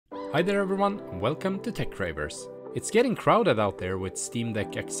Hi there everyone, and welcome to Tech Cravers. It's getting crowded out there with Steam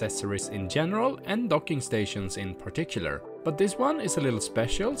Deck accessories in general and docking stations in particular. But this one is a little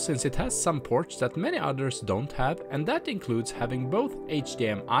special since it has some ports that many others don't have, and that includes having both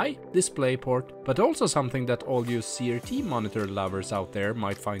HDMI DisplayPort, but also something that all you CRT monitor lovers out there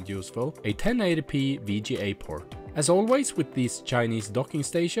might find useful, a 1080p VGA port. As always with these Chinese docking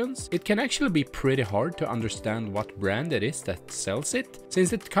stations, it can actually be pretty hard to understand what brand it is that sells it,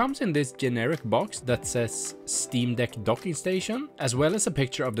 since it comes in this generic box that says Steam Deck docking station, as well as a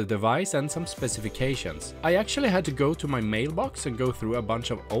picture of the device and some specifications. I actually had to go to my mailbox and go through a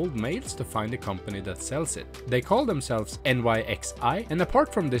bunch of old mails to find the company that sells it. They call themselves NYXI, and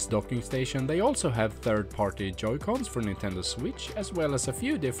apart from this docking station, they also have third-party Joy-Cons for Nintendo Switch, as well as a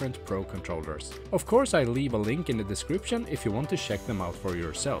few different Pro controllers. Of course, I leave a link in the description if you want to check them out for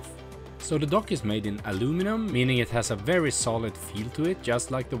yourself. So the dock is made in aluminum, meaning it has a very solid feel to it,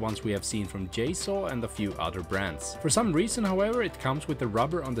 just like the ones we have seen from JSaw and a few other brands. For some reason, however, it comes with the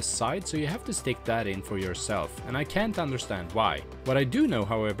rubber on the side, so you have to stick that in for yourself, and I can't understand why. What I do know,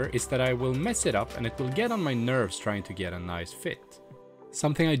 however, is that I will mess it up and it will get on my nerves trying to get a nice fit.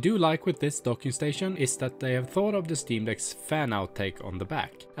 Something I do like with this docking station is that they have thought of the Steam Deck's fan-out take on the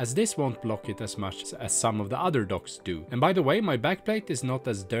back, as this won't block it as much as some of the other docks do. And by the way, my backplate is not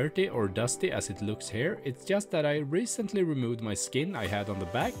as dirty or dusty as it looks here, it's just that I recently removed my skin I had on the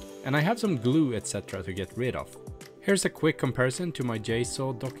back, and I have some glue etc. to get rid of. Here's a quick comparison to my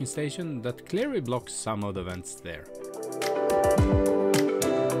JSaw docking station that clearly blocks some of the vents there.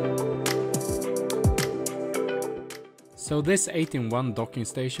 So this 8-in-1 docking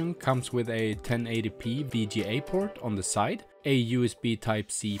station comes with a 1080p VGA port on the side, a USB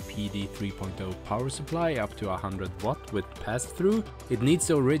Type-C PD 3.0 power supply up to 100 watt with pass-through. It needs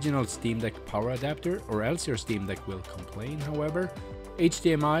the original Steam Deck power adapter, or else your Steam Deck will complain, however.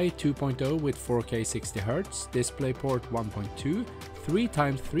 HDMI 2.0 with 4K 60Hz, DisplayPort 1.2,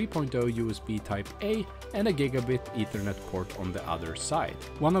 3x3.0 USB Type-A, and a gigabit Ethernet port on the other side.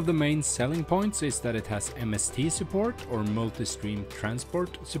 One of the main selling points is that it has MST support, or multi-stream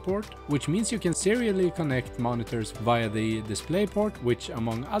transport support, which means you can serially connect monitors via the DisplayPort, which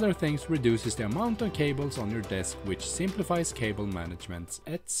among other things reduces the amount of cables on your desk, which simplifies cable management,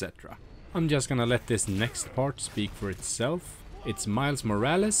 etc. I'm just gonna let this next part speak for itself. It's Miles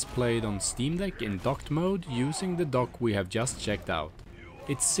Morales played on Steam Deck in docked mode using the dock we have just checked out.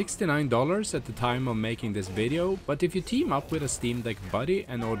 It's $69 at the time of making this video, but if you team up with a Steam Deck buddy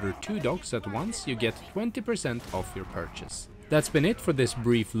and order 2 docks at once, you get 20% off your purchase. That's been it for this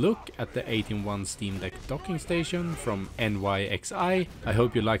brief look at the 8-in-1 Steam Deck docking station from NYXI. I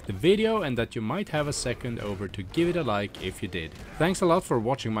hope you liked the video and that you might have a second over to give it a like if you did. Thanks a lot for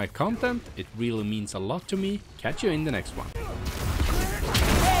watching my content, it really means a lot to me. Catch you in the next one.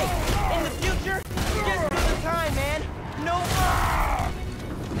 Hey, in the future, get to the time, man. No.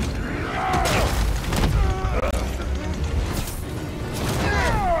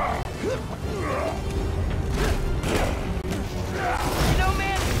 You know,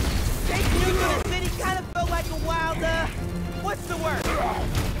 man, taking you to the city kind of felt like a wild, what's the word?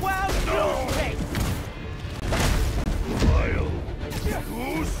 Wild goose chase. Wild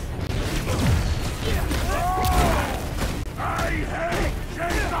goose? I hate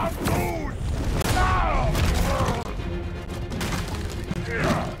change!